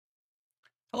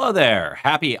Hello there.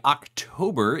 Happy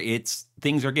October.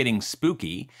 Things are getting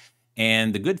spooky,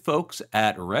 and the good folks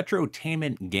at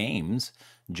Retrotainment Games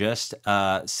just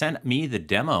sent me the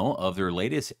demo of their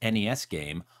latest NES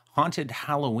game, Haunted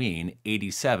Halloween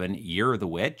 '87 Year of the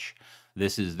Witch.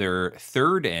 This is their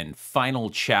third and final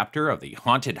chapter of the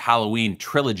Haunted Halloween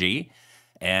trilogy.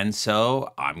 And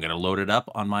so I'm going to load it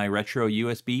up on my retro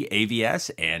USB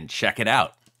AVS and check it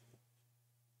out.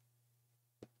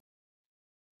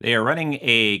 They are running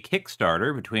a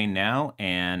Kickstarter between now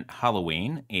and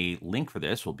Halloween. A link for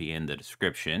this will be in the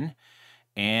description.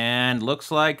 And looks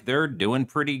like they're doing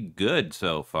pretty good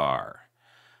so far.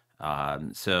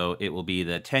 So it will be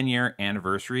the 10-year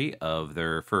anniversary of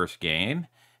their first game.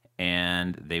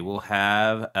 And they will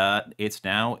have, it's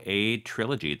now a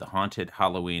trilogy, the Haunted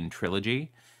Halloween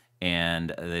trilogy. And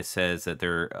it says that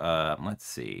they're, let's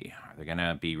see, are they going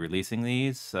to be releasing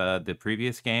these, the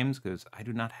previous games? Because I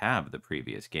do not have the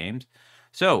previous games.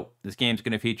 So this game's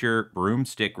going to feature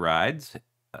broomstick rides.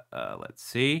 Let's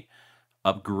see.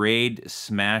 Upgrade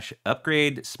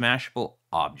smashable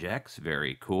objects.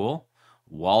 Very cool.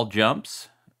 Wall jumps.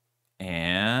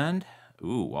 And,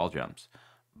 wall jumps.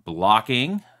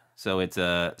 Blocking. So it's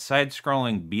a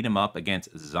side-scrolling beat-em-up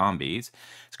against zombies.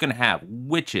 It's going to have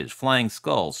witches, flying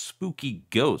skulls, spooky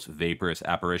ghosts, vaporous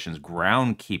apparitions,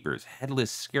 ground keepers,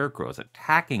 headless scarecrows,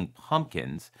 attacking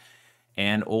pumpkins,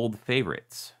 and old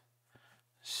favorites.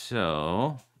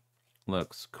 So,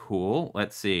 looks cool.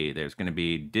 Let's see. There's going to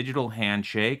be digital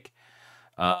handshake.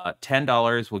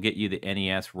 $10 will get you the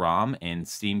NES ROM and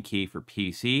Steam key for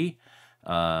PC.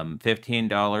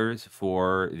 $15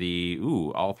 for the,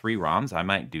 all three ROMs. I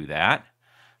might do that.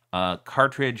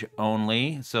 Cartridge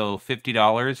only, so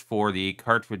 $50 for the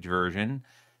cartridge version.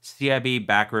 CIB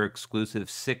backer exclusive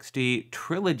 60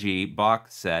 trilogy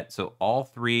box set. So all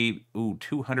three,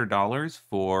 $200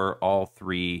 for all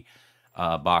three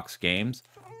box games.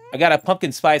 I got a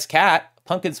pumpkin spice cat.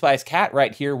 Pumpkin spice cat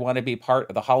right here want to be part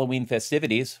of the Halloween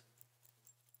festivities.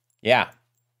 Yeah,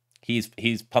 he's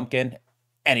pumpkin.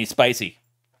 And he's spicy.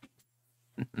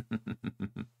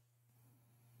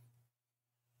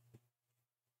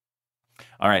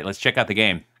 All right, let's check out the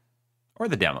game. Or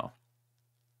the demo.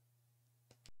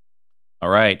 All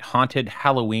right, Haunted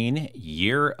Halloween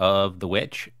Year of the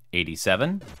Witch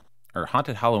 87. Or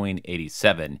Haunted Halloween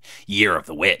 87 Year of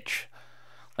the Witch.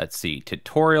 Let's see,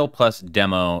 tutorial plus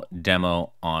demo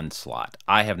onslaught.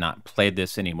 I have not played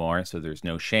this anymore, so there's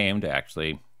no shame to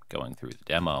actually going through the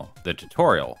demo. The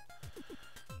tutorial.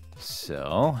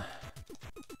 So,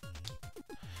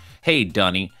 hey,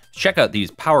 Dunny, check out these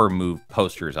power move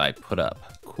posters I put up.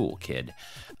 Cool, kid.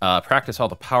 Practice all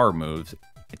the power moves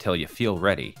until you feel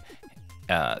ready.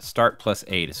 Start plus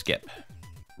A to skip.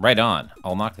 Right on.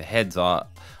 I'll knock the heads off.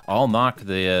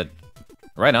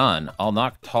 Right on. I'll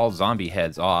knock tall zombie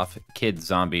heads off. Kids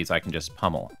zombies I can just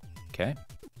pummel. Okay.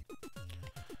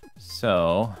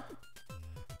 So,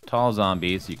 tall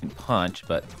zombies you can punch,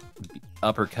 but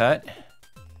uppercut.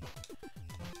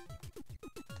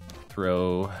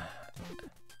 Throw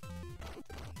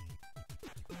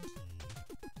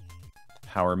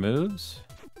power moves,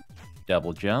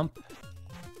 double jump,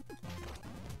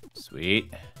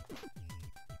 sweet.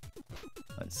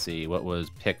 Let's see, what was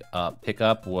pick up? Pick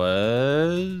up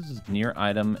was near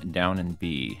item down in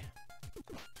B.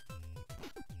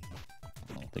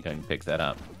 I don't think I can pick that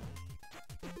up.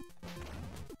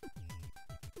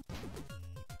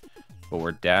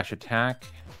 Forward dash attack.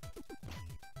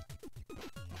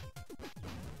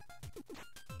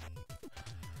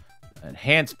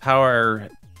 Enhance power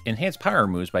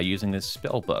moves by using this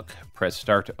spell book. Press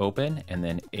start to open, and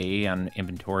then A on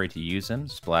inventory to use them.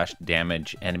 Splash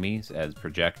damage enemies as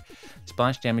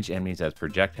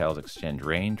projectiles extend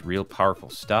range. Real powerful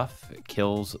stuff.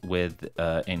 Kills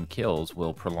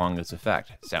will prolong this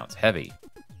effect. Sounds heavy.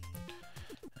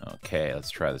 Okay,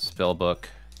 let's try the spell book.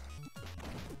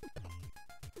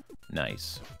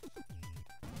 Nice.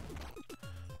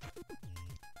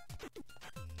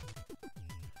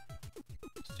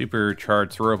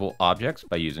 Supercharge throwable objects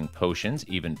by using potions,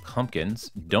 even pumpkins.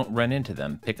 Don't run into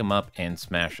them. Pick them up and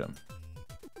smash them.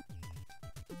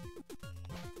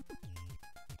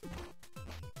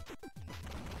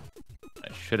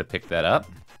 I should have picked that up.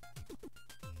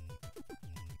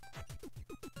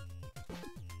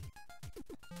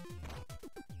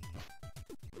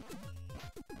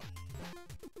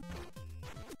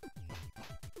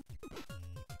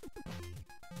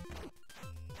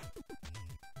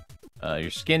 Your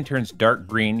skin turns dark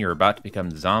green. You're about to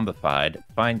become zombified.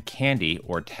 Find candy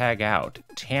or tag out.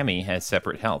 Tammy has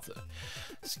separate health.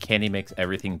 This candy makes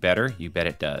everything better. You bet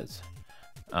it does.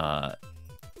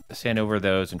 Stand over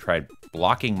those and try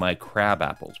blocking my crab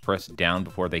apples. Press down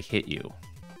before they hit you.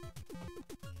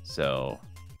 So...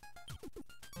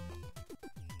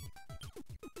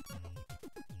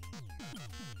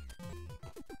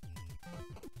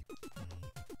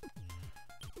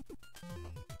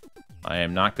 I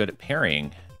am not good at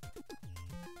parrying.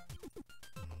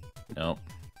 Nope.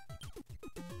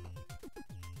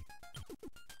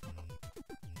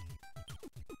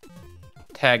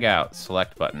 Tag out.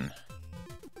 Select button.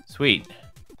 Sweet.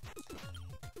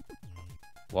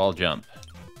 Wall jump.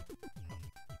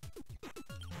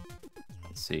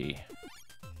 Let's see.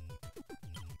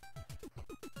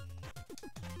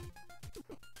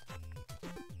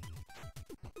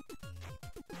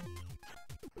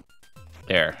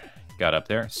 There. Got up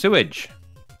there. Sewage.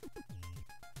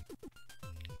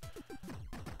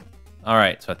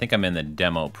 Alright, so I think I'm in the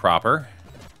demo proper.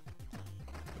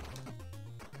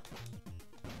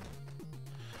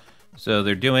 So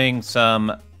they're doing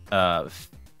some, I'm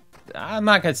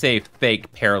not going to say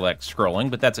fake parallax scrolling,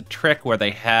 but that's a trick where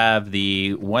they have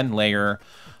the one layer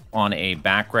on a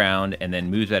background and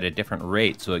then moves at a different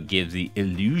rate, so it gives the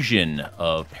illusion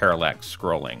of parallax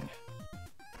scrolling.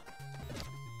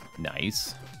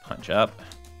 Nice. Punch up.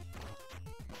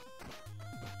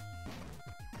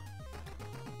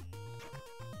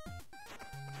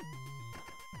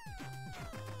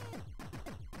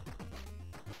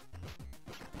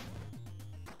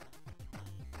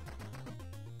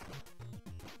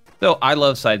 So I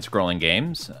love side-scrolling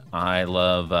games. I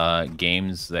love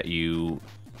games that you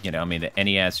know, I mean, the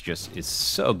NES just is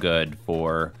so good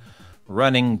for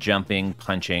running, jumping,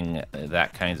 punching,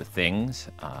 that kinds of things.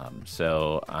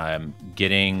 So I'm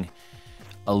getting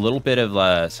a little bit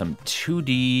of some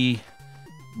 2D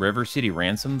River City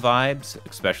Ransom vibes,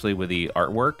 especially with the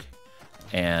artwork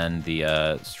and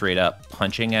the straight-up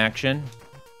punching action.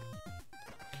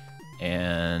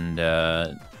 And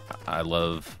I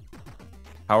love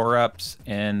power-ups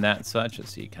and that such.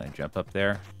 Let's see, can I jump up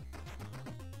there?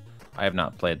 I have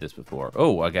not played this before.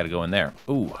 Oh, I gotta go in there.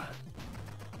 Ooh.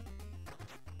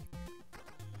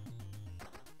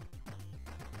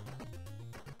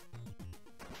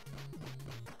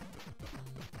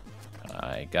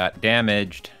 I got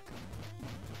damaged.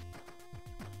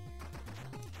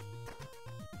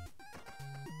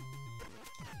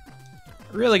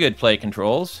 Really good play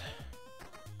controls.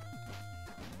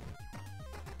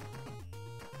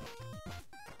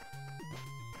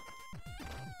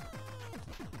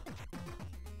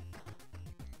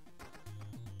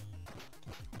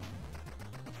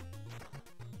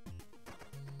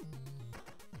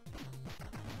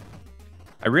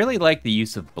 I really like the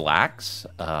use of blacks.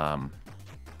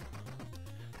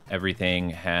 Everything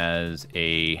has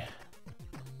a...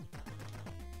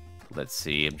 Let's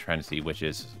see, I'm trying to see which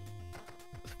is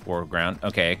foreground.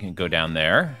 Okay, I can go down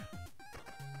there.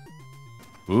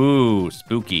 Ooh,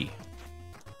 spooky.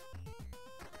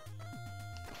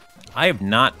 I have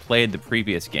not played the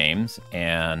previous games,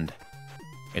 and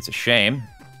it's a shame.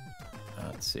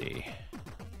 Let's see.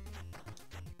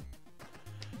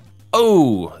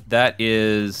 Oh, that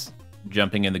is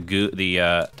jumping in the goo,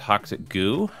 the toxic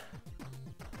goo.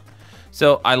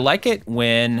 So I like it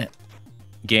when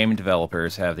game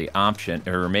developers have the option,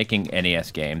 or making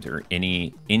NES games, or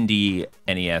any indie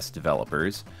NES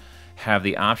developers have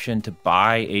the option to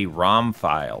buy a ROM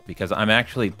file, because I'm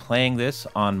actually playing this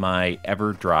on my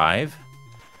EverDrive.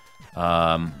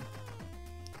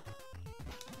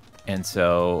 And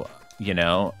so, you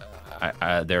know,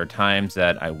 there are times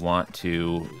that I want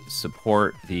to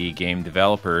support the game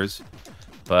developers,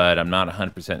 but I'm not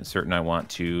 100% certain I want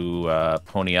to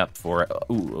pony up for it.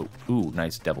 Ooh,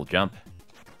 nice double jump.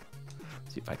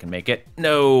 See if I can make it.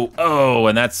 No! Oh,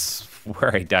 and that's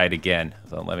where I died again.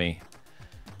 So let me...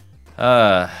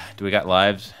 do we got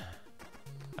lives?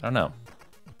 I don't know.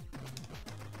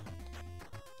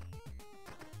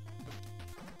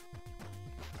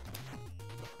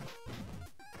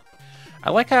 I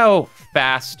like how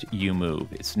fast you move.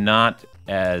 It's not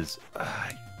as...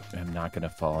 I'm not going to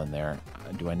fall in there.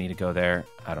 Do I need to go there?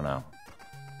 I don't know.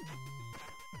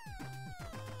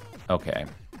 Okay.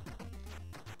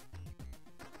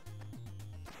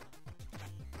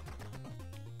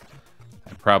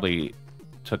 I probably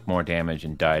took more damage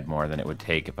and died more than it would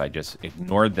take if I just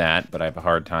ignored that, but I have a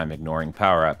hard time ignoring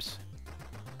power-ups.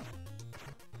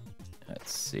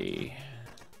 Let's see.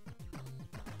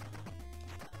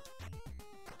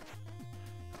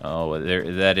 Oh,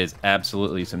 that is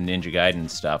absolutely some Ninja Gaiden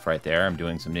stuff right there. I'm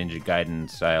doing some Ninja Gaiden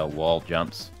style wall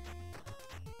jumps.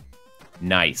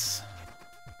 Nice.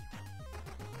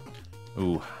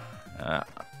 Ooh.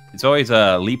 It's always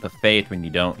a leap of faith when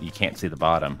you can't see the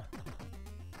bottom.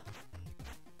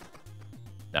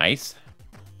 Nice.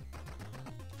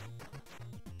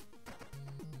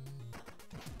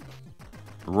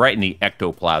 right in the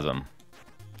ectoplasm.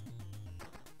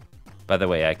 By the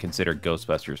way, I consider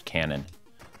Ghostbusters canon.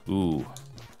 Ooh.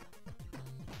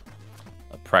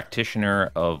 A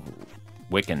practitioner of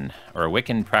Wiccan, or a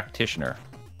Wiccan practitioner.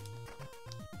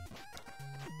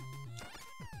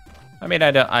 I mean,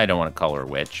 I don't want to call her a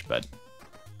witch, but,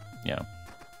 you know.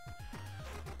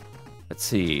 Let's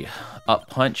see. Up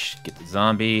punch, get the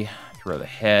zombie, throw the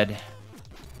head.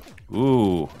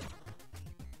 Ooh.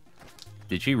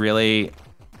 Did she really...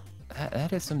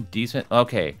 That is some decent...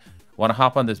 Okay. Want to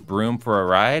hop on this broom for a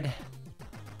ride?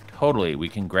 Totally. We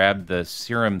can grab the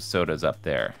serum sodas up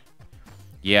there.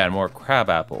 Yeah, and more crab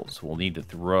apples. We'll need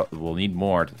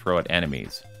more to throw at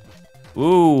enemies.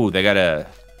 Ooh, they got a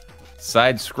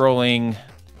side-scrolling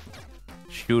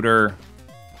shooter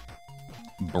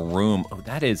broom. Oh,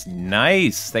 that is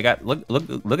nice. They got look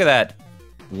at that.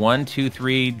 1, 2,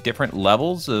 3 different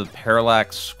levels of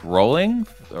parallax scrolling,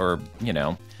 or you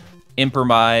know,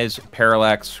 improvised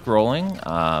parallax scrolling.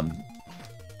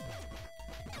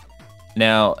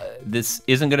 Now, this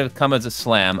isn't going to come as a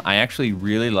slam. I actually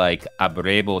really like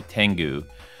Abrebo Tengu,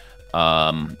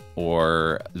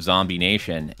 or Zombie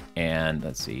Nation, and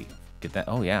let's see, get that.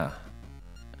 Oh yeah.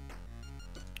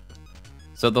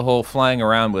 So the whole flying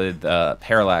around with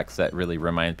parallax, that really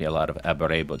reminds me a lot of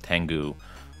Abrebo Tengu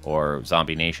or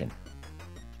Zombie Nation.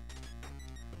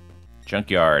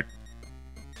 Junkyard.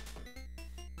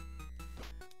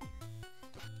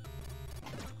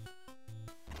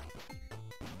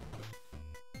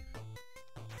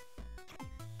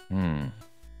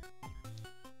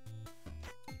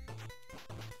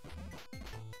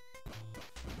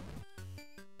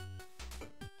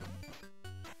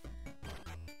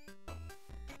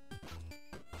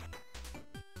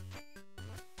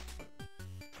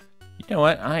 You know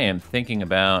what? I am thinking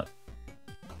about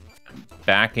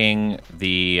backing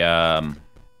the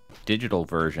digital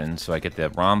version so I get the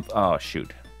ROM. Oh,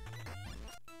 shoot.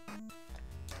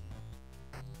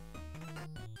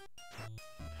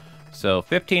 So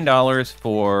 $15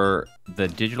 for the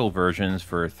digital versions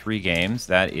for 3 games.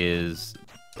 That is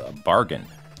a bargain.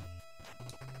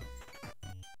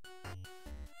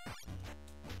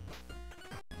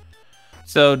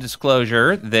 So,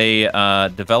 disclosure,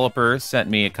 the developer sent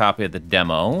me a copy of the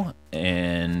demo,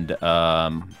 and,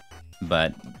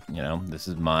 but, you know, this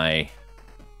is my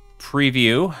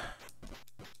preview.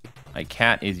 My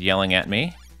cat is yelling at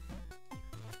me.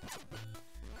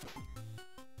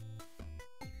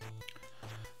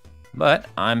 But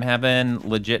I'm having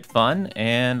legit fun,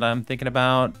 and I'm thinking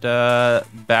about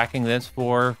backing this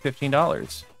for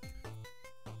 $15.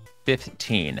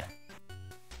 15.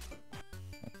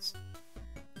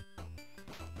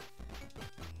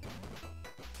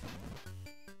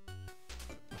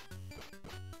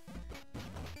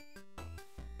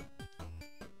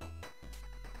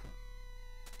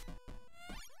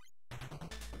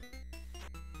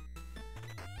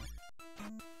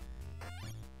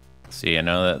 See, I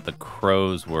know that the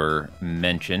crows were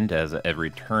mentioned as a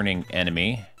returning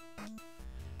enemy.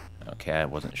 Okay, I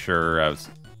wasn't sure I was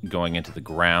going into the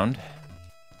ground.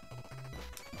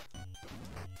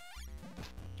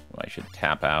 Well, I should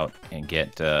tap out and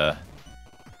get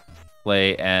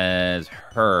play as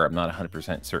her. I'm not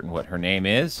 100% certain what her name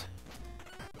is.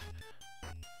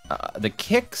 The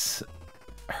kicks,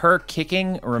 her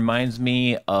kicking reminds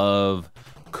me of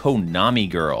Konami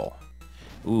Girl.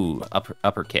 Ooh,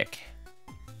 upper kick.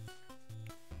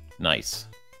 Nice.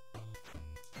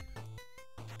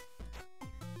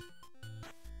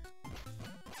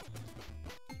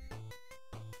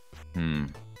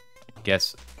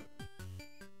 Guess.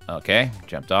 Okay,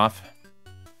 jumped off.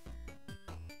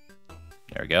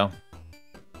 There we go.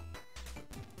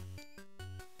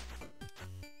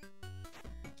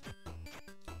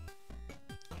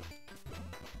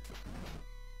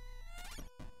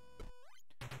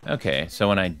 Okay, so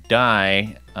when I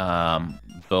die,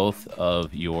 both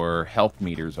of your health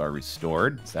meters are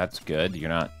restored. So that's good. You're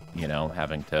not, you know,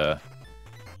 having to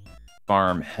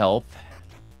farm health.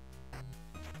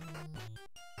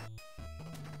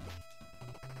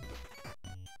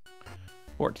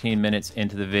 $14 minutes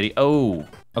into the video. Oh,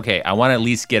 okay. I want to at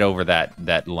least get over that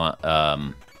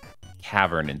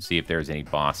cavern and see if there's any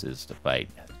bosses to fight.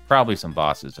 Probably some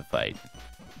bosses to fight.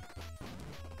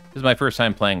 This is my first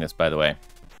time playing this, by the way.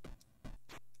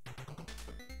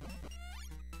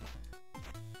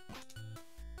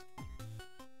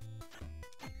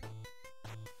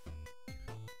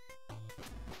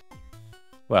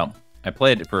 Well, I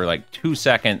played it for like 2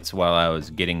 seconds while I was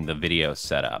getting the video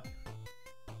set up.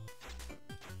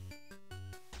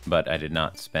 But I did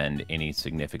not spend any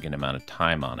significant amount of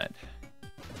time on it.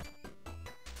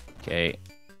 Okay,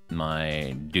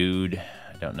 my dude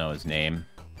don't know his name.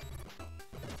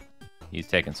 He's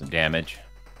taking some damage.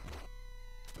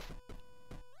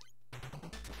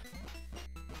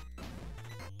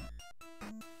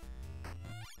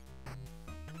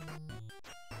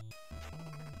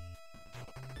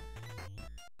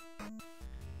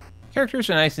 Characters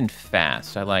are nice and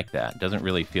fast. I like that. Doesn't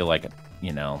really feel like,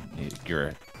 you know,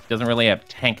 doesn't really have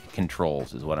tank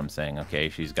controls, is what I'm saying. Okay,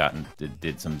 she's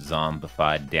did some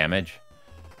zombified damage.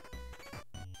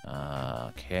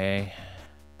 Okay.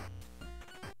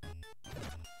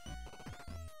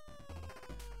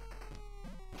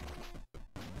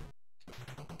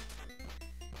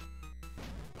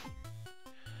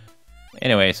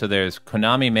 Anyway, so there's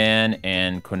Konami Man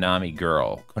and Konami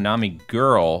Girl. Konami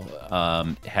Girl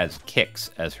has kicks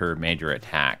as her major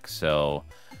attack, so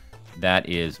that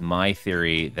is my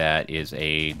theory. That is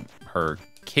her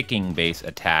kicking base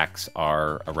attacks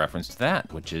are a reference to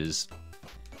that, which is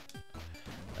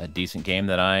a decent game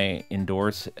that I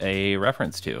endorse a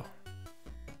reference to.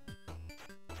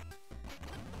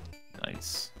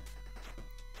 Nice.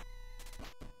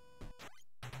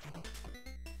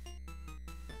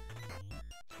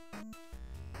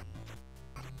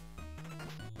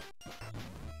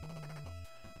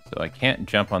 So I can't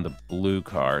jump on the blue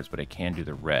cars, but I can do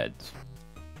the reds.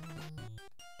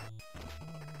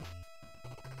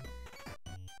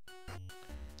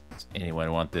 Does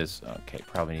anyone want this? Okay,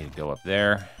 probably need to go up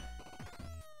there.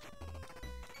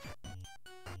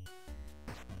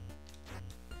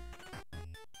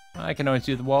 I can always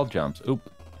do the wall jumps.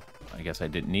 Oop. I guess I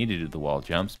didn't need to do the wall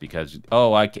jumps because...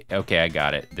 Oh, okay, I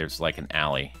got it. There's like an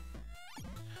alley.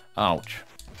 Ouch.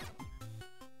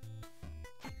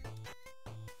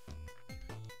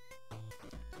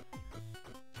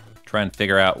 Try and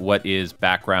figure out what is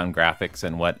background graphics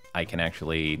and what I can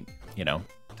actually, you know,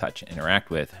 touch and interact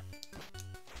with.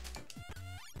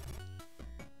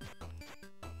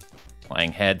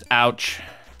 Flying heads. Ouch.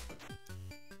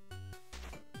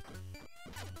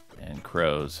 And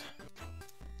crows.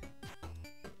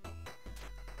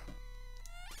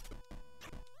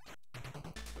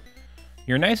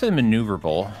 You're nice and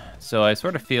maneuverable, so I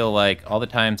sort of feel like all the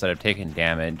times that I've taken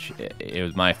damage, it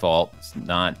was my fault. It's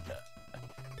not...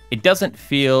 It doesn't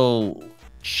feel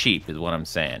cheap, is what I'm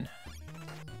saying.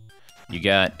 You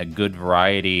got a good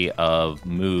variety of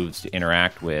moves to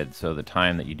interact with, so the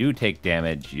time that you do take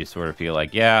damage, you sort of feel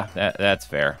like, yeah, that's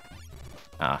fair.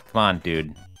 Ah, come on,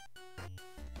 dude.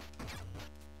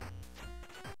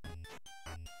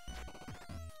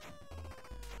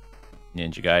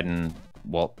 Ninja Gaiden,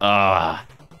 well, I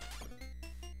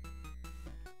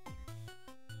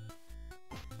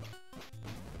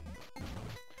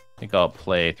think I'll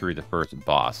play through the first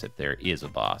boss, if there is a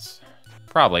boss.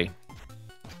 Probably.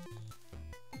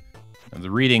 I was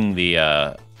reading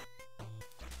the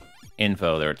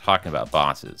info, they were talking about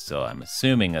bosses, so I'm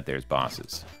assuming that there's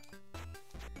bosses.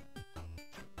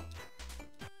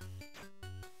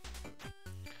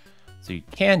 So you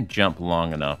can jump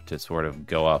long enough to sort of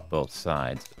go up both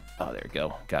sides. Oh, there we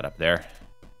go. Got up there.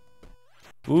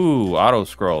 Ooh,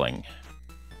 auto-scrolling.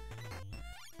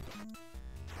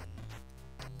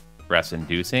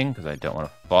 Stress-inducing, because I don't want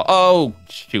to fall. Oh,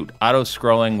 shoot.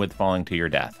 Auto-scrolling with falling to your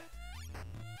death.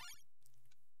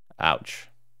 Ouch.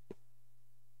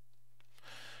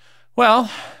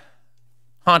 Well,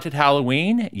 Haunted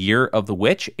Halloween, Year of the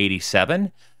Witch,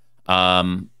 87.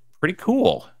 Pretty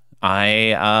cool.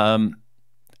 I'm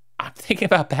thinking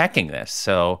about backing this.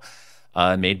 So,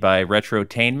 made by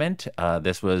Retrotainment.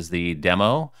 This was the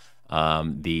demo.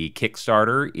 The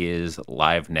Kickstarter is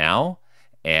live now,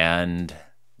 and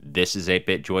this is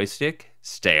 8-bit joystick.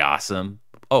 Stay awesome.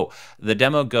 Oh, the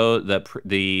demo the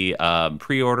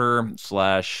pre-order /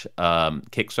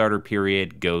 Kickstarter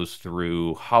period goes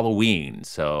through Halloween,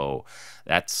 so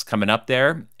that's coming up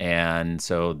there. And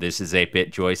so this is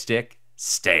 8-bit joystick.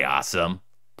 Stay awesome.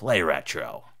 Play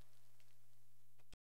retro.